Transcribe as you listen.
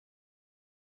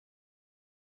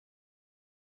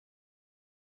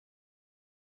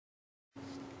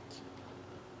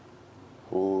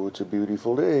Oh, it's a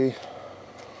beautiful day.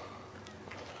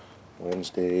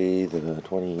 Wednesday the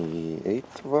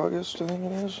 28th of August, I think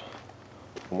it is.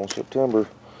 Almost September.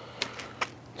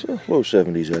 It's low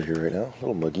 70s out here right now. A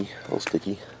little muggy, a little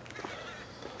sticky.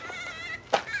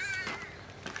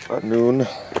 About noon. I'll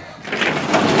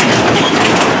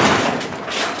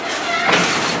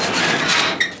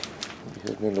be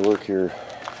heading into work here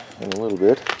in a little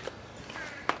bit.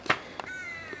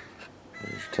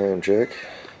 There's your time check.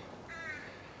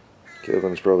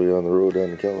 Kevin's probably on the road down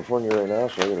to California right now,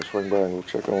 so I gotta swing by and go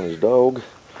check on his dog.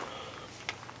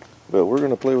 But we're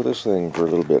gonna play with this thing for a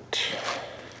little bit.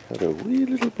 Had a wee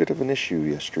little bit of an issue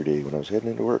yesterday when I was heading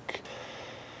into work.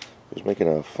 It was making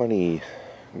a funny,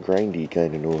 grindy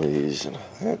kind of noise, and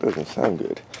that doesn't sound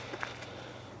good.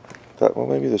 Thought, well,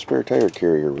 maybe the spare tire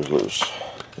carrier was loose.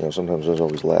 You know, sometimes those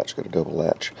always latch, got a double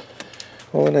latch.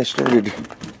 Well, then I started, I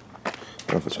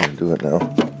don't know if it's gonna do it now.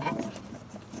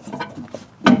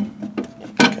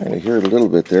 Kind of hear it a little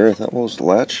bit there. I thought, well, it's the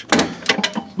latch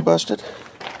busted.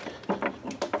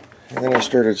 And then I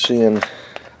started seeing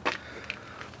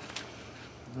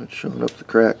it showing up the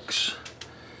cracks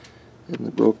and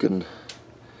the broken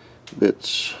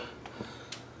bits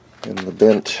and the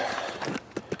bent.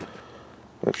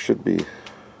 That should be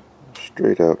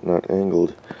straight out, not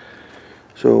angled.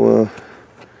 So,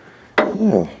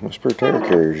 yeah, my spare tire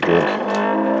carrier's dead.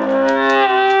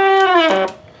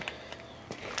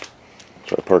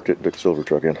 So I parked it and took the silver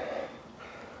truck in.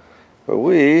 But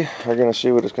we are going to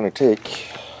see what it's going to take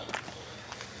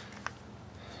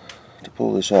to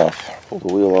pull this off. Pull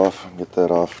the wheel off, get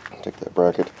that off, take that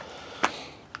bracket.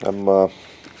 Oh,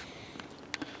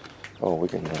 we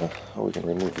can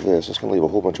remove this. It's going to leave a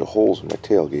whole bunch of holes in my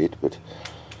tailgate, but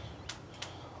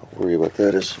I'll worry about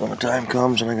that as when the time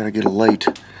comes and I got to get a light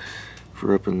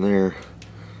for up in there.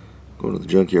 Going to the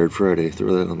junkyard Friday,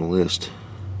 throw that on the list.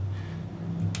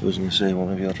 I was going to say, well,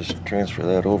 maybe I'll just transfer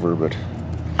that over, but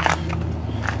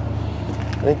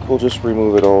I think we'll just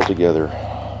remove it all together.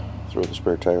 Throw the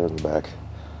spare tire in the back.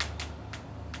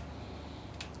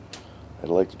 I'd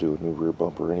like to do a new rear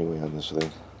bumper anyway on this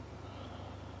thing.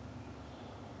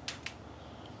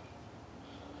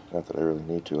 Not that I really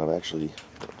need to. I'm actually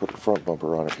going to put the front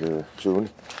bumper on it here soon.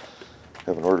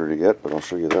 Haven't ordered it yet, but I'll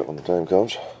show you that when the time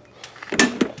comes.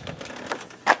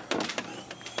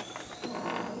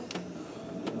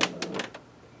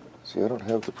 See, I don't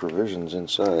have the provisions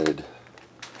inside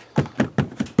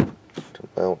to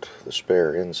mount the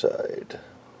spare inside.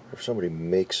 Or if somebody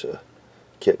makes a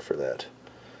kit for that,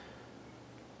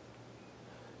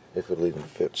 if it'll even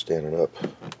fit standing up.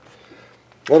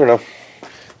 I don't know.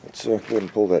 Let's go ahead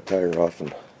and pull that tire off,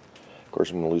 and of course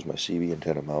I'm going to lose my CB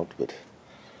antenna mount, but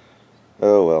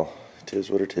oh well, it is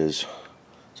what it is.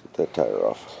 Let's get that tire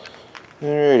off.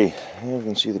 Alrighty, now you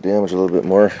can see the damage a little bit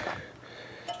more.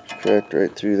 Cracked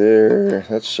right through there.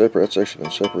 That's separate. That's actually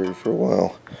been separated for a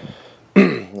while.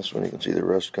 This one you can see the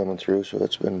rust coming through, so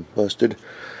that's been busted.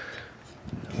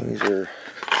 These are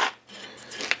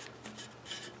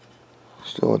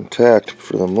still intact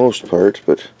for the most part,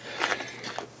 but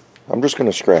I'm just going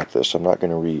to scrap this. I'm not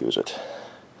going to reuse it.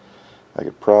 I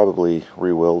could probably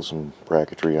re-weld some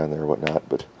bracketry on there or whatnot,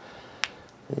 but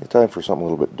it's time for something a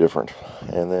little bit different.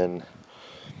 And then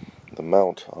the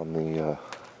mount on the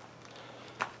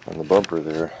bumper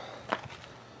there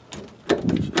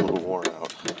is a little worn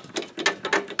out.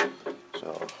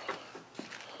 So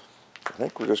I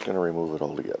think we're just going to remove it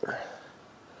all together.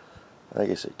 Like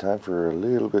I say, time for a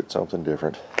little bit something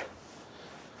different.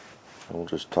 And we'll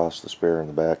just toss the spare in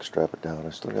the back, strap it down.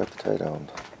 I still got the tie down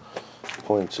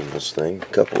points in this thing, a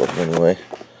couple of them anyway.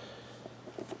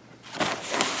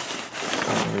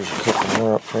 There's a couple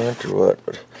more up front or what,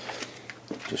 but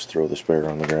just throw the spare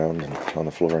on the ground and on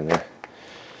the floor in there.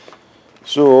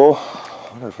 So, I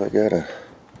wonder if I got a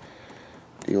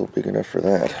deal big enough for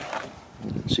that.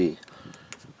 You can see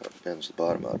how it bends the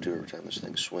bottom out too every time this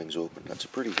thing swings open. That's a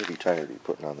pretty heavy tire to be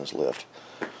putting on this lift.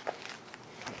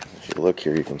 If you look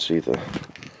here, you can see the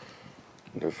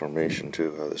deformation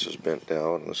too, how this is bent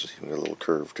down, and this has even got a little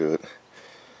curve to it.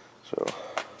 So,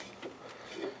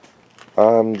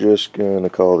 I'm just going to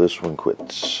call this one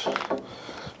quits.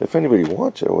 If anybody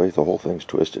wants it, oh wait, the whole thing's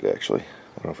twisted actually.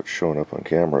 I don't know if it's showing up on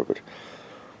camera, but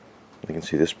you can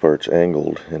see this part's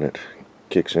angled and it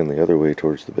kicks in the other way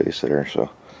towards the base there,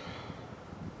 so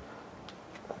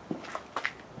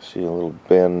see a little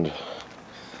bend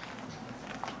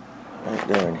right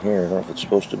down here. I don't know if it's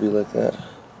supposed to be like that.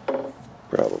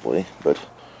 Probably,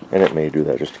 and it may do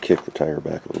that just to kick the tire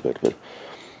back a little bit, but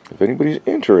if anybody's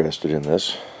interested in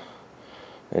this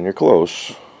and you're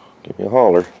close, give me a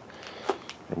holler.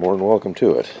 You're more than welcome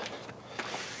to it.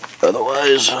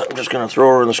 Otherwise, I'm just going to throw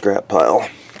her in the scrap pile.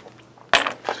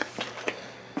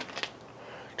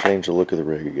 Change the look of the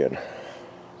rig again.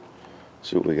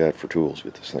 See what we got for tools to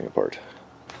get this thing apart.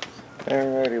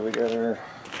 Alrighty, we got our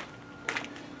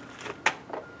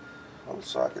little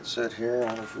socket set here. I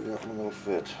wonder if we got one that'll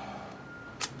fit.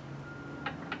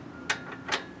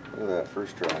 Look at that,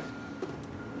 first try.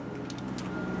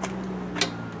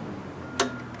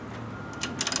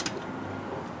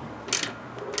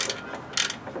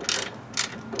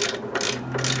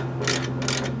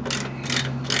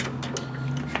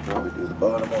 Should probably do the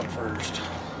bottom one first.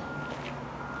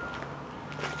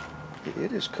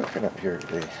 It is cooking up here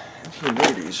today. The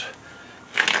humidity's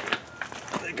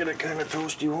making it kind of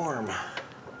toasty warm.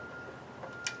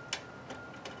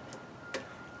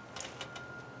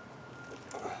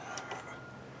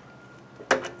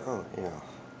 Oh yeah.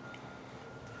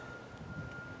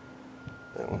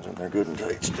 That one's in there good and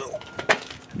tight still.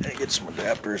 And get some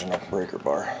adapters and a breaker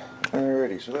bar.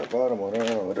 Alrighty, so that bottom one, I don't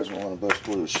know, it doesn't want to bust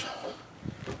loose.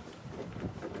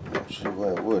 Don't see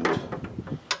why it wouldn't.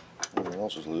 Everything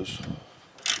else is loose.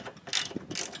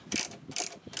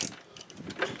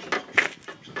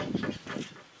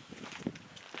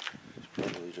 It's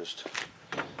probably just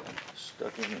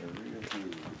stuck in there real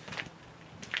good.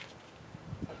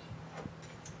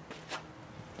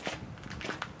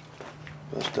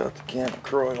 Bust out the can of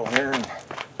Croyle here.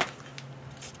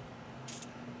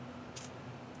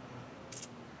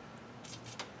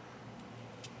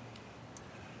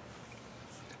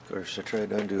 Of course, I tried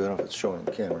to undo, I don't know if it's showing on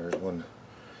the camera, there's one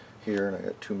here, and I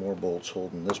got two more bolts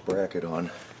holding this bracket on.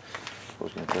 I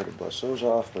was going to try to bust those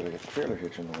off, but I got the trailer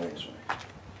hitch in the way, so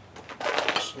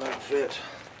snug fit.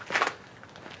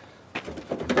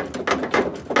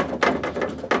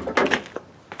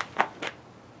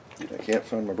 I can't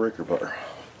find my breaker bar.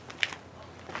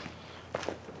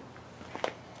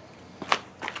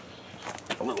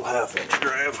 A little 1/2-inch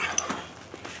drive,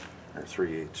 or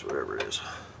 3/8, whatever it is.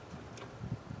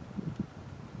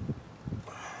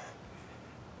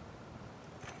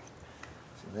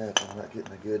 See that? I'm not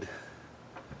getting a good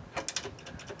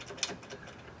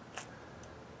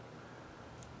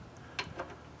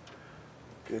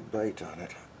bite on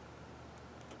it.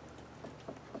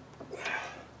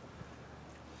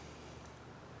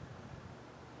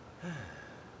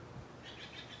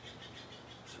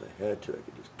 If I had to, I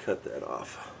could just cut that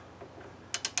off.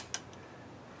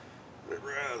 But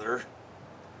rather,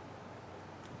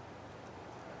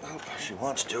 oh, she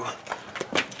wants to.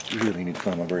 Really need to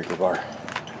find my breaker bar.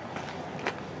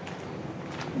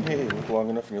 Hey, look long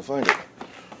enough and you'll find it.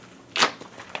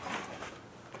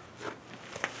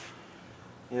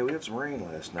 Yeah, we had some rain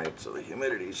last night, so the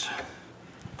humidity's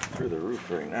through the roof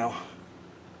right now.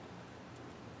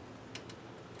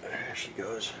 There she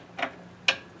goes.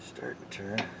 Starting to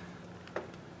turn.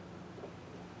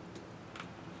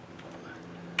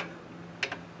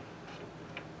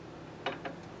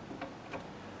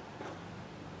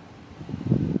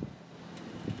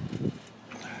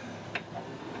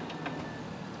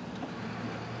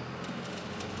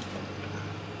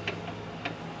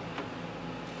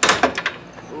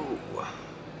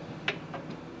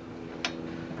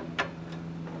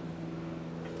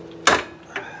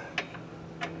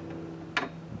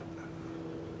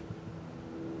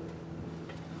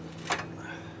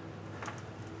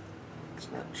 It's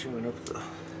not chewing up the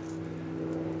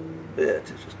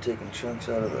bit, it's just taking chunks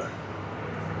out of the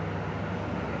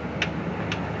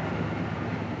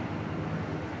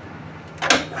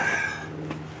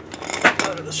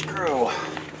screw. What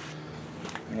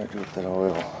do I do with that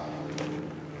oil?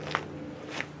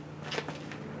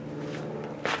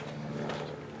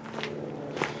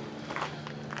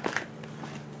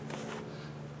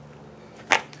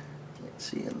 Can't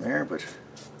see in there, but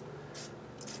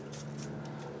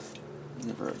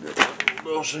never a good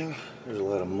dosing. There's a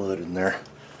lot of mud in there.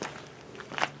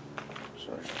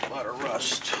 So there's a lot of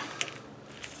rust.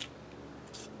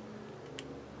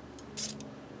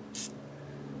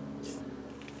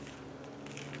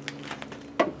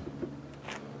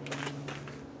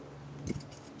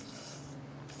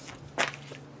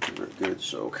 Give her a good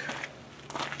soak.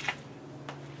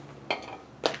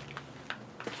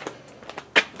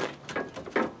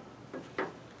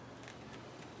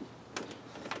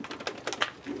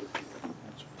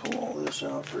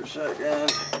 Out for a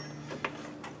second.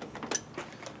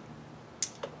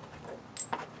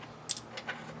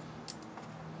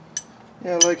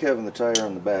 Yeah, I like having the tire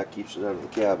on the back, keeps it out of the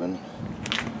cabin.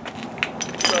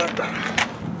 But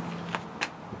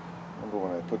remember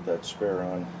when I put that spare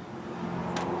on,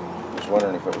 I was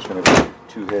wondering if it was going to be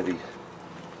too heavy.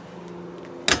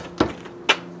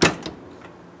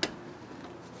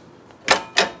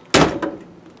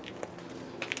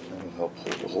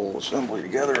 assembly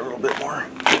together a little bit more.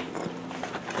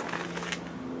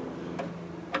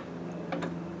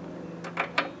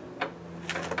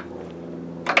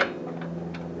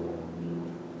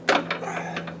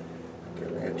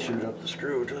 Can shoot up the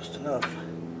screw just enough.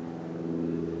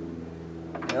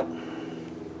 Yep.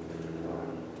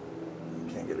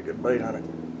 Can't get a good bite on it.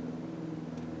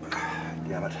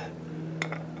 Damn it.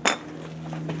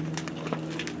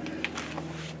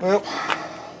 Well.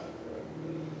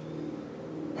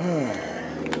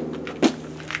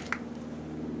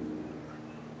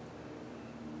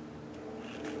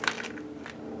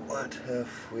 What have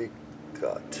we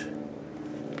got? I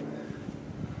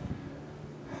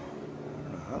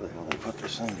don't know how the hell they put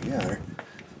this thing together.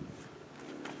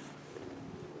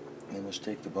 They must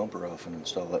take the bumper off and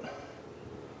install it.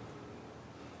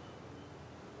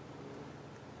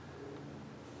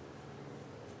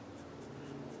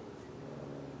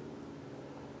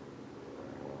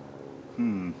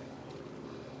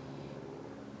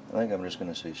 I think I'm just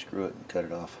going to say screw it and cut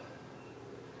it off.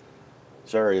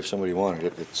 Sorry if somebody wanted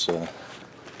it. It's going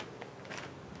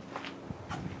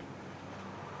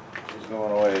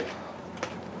away.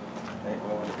 Ain't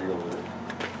going to deal with it.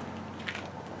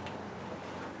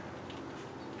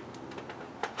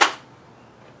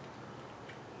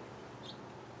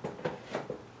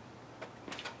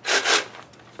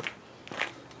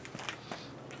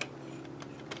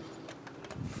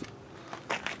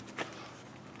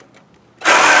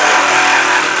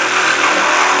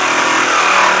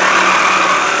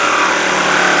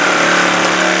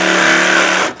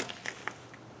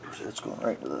 It's going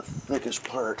right to the thickest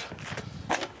part.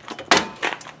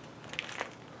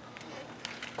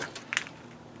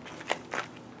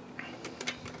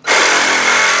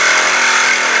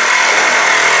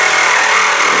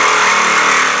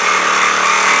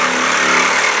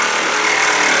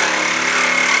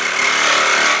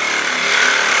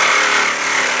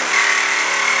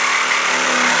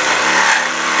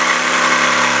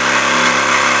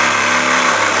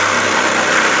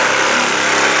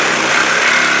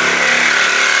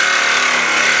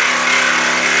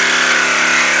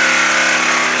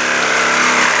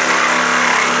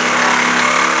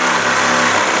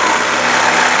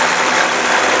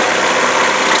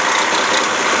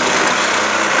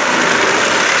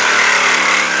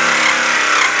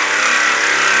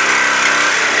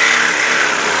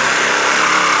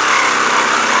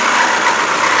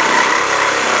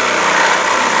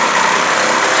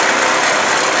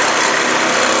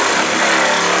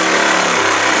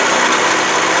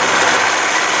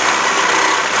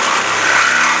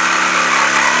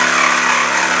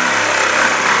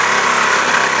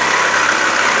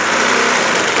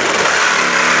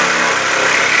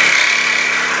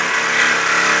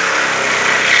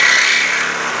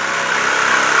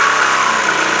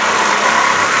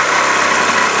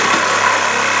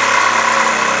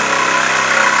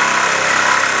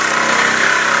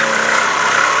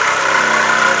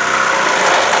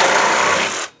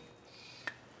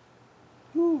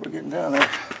 We're getting down there.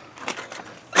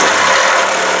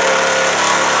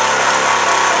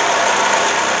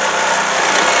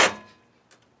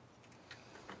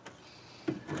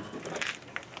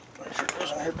 Make sure it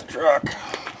doesn't hit the truck.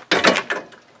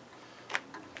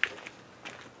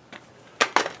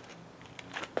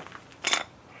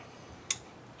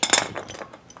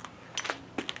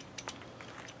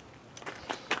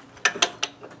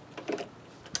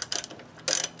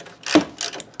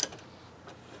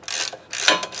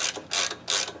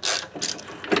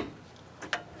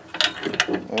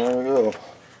 There we go.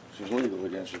 She's legal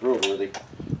again. She's roadworthy.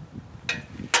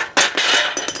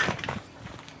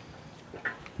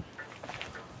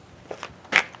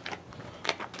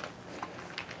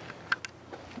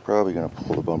 Probably going to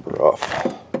pull the bumper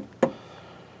off.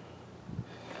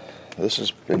 This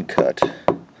has been cut,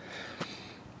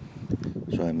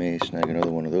 so I may snag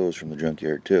another one of those from the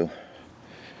junkyard too,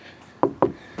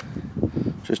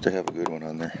 just to have a good one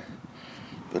on there.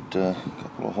 But a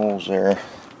couple of holes there.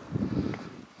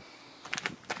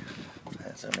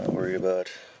 That's I'm not worried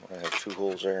about. I have 2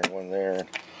 holes there and 1 there, and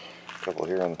a couple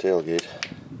here on the tailgate.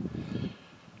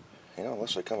 You know,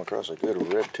 unless I come across a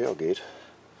good red tailgate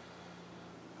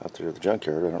out there at the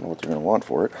junkyard, I don't know what they're going to want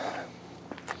for it.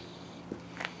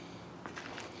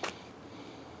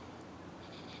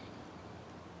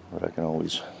 But I can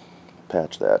always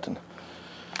patch that. And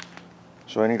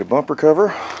so I need a bumper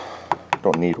cover.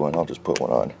 Don't need one, I'll just put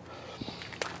one on.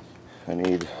 I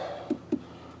need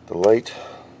the light,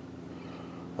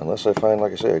 unless I find,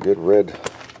 like I say, a good red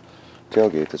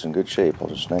tailgate that's in good shape. I'll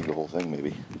just snag the whole thing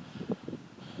maybe.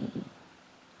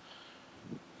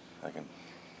 I can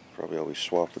probably always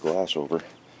swap the glass over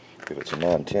if it's a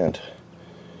non-tint.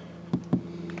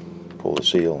 pull the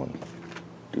seal and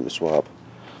do the swap.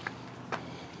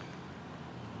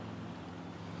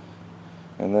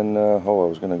 And then, I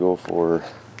was going to go for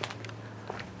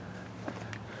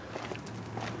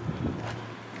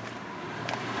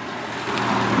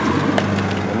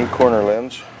a new corner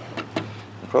lens.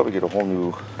 I'll probably get a whole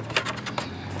new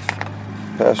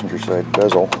passenger side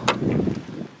bezel.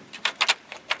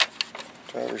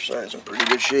 Driver's side's in pretty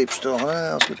good shape still.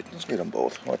 Let's get them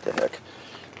both. What the heck.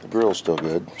 The grill's still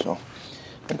good, so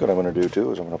I think what I'm going to do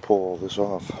too is I'm going to pull all this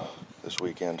off this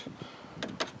weekend.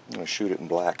 I'm going to shoot it in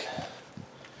black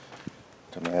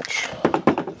to match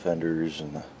the fenders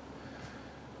and the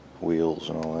wheels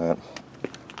and all that.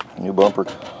 New bumper,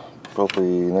 probably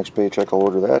next paycheck I'll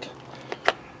order that.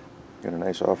 Got a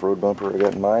nice off-road bumper I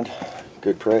got in mind.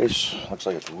 Good price. Looks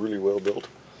like it's really well built.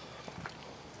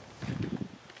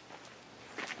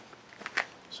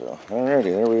 So, alrighty,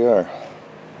 there we are.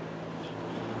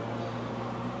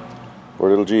 Poor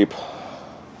little Jeep.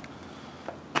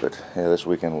 But yeah, this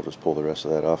weekend we'll just pull the rest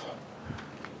of that off.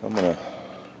 I'm gonna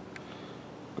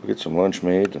go get some lunch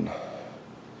made, and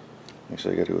next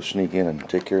I gotta go sneak in and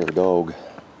take care of the dog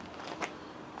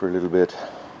for a little bit.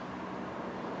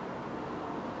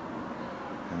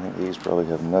 I think these probably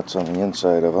have nuts on the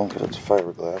inside of them because it's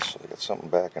fiberglass, so they got something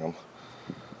backing them.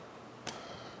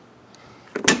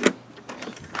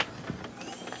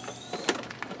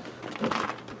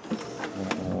 I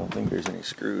don't think there's any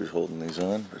screws holding these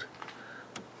on, but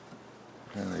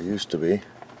yeah, there used to be.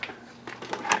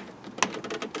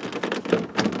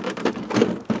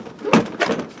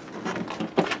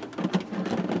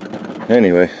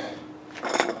 Anyway,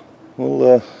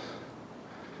 we'll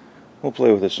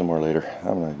play with this some more later.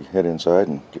 I'm gonna head inside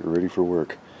and get ready for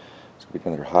work. It's gonna be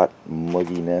another hot,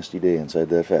 muggy, nasty day inside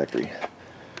that factory.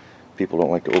 People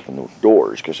don't like to open the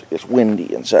doors because it gets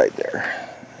windy inside there.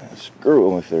 Screw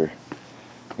them if they're,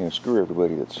 screw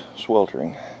everybody that's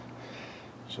sweltering.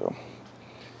 So,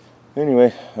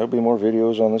 anyway, there'll be more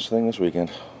videos on this thing this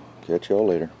weekend. Catch y'all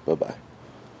later. Bye-bye.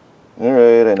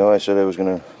 Alright, I know I said I was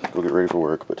gonna go get ready for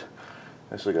work, but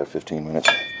I still got 15 minutes.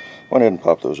 Went ahead and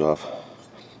pop those off.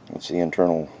 That's the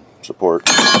internal support.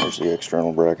 There's the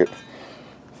external bracket.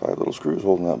 5 little screws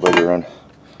holding that bugger on.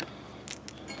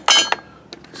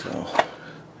 So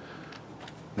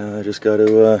now I just got to,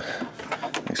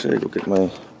 like I said, go get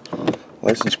my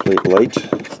license plate light.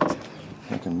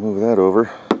 I can move that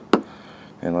over.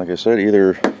 And like I said,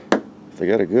 either if they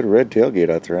got a good red tailgate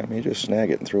out there, I may just snag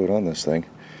it and throw it on this thing,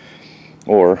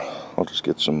 or I'll just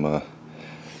get some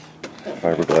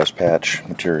fiberglass patch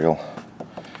material,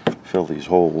 fill these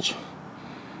holes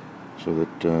so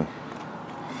that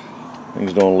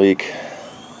things don't leak.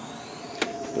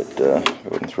 But go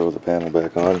ahead and throw the panel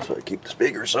back on so I keep the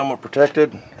speaker somewhat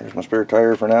protected. There's my spare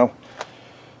tire for now.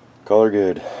 Call her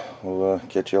good. We'll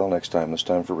catch y'all next time, this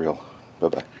time for real.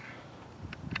 Bye-bye.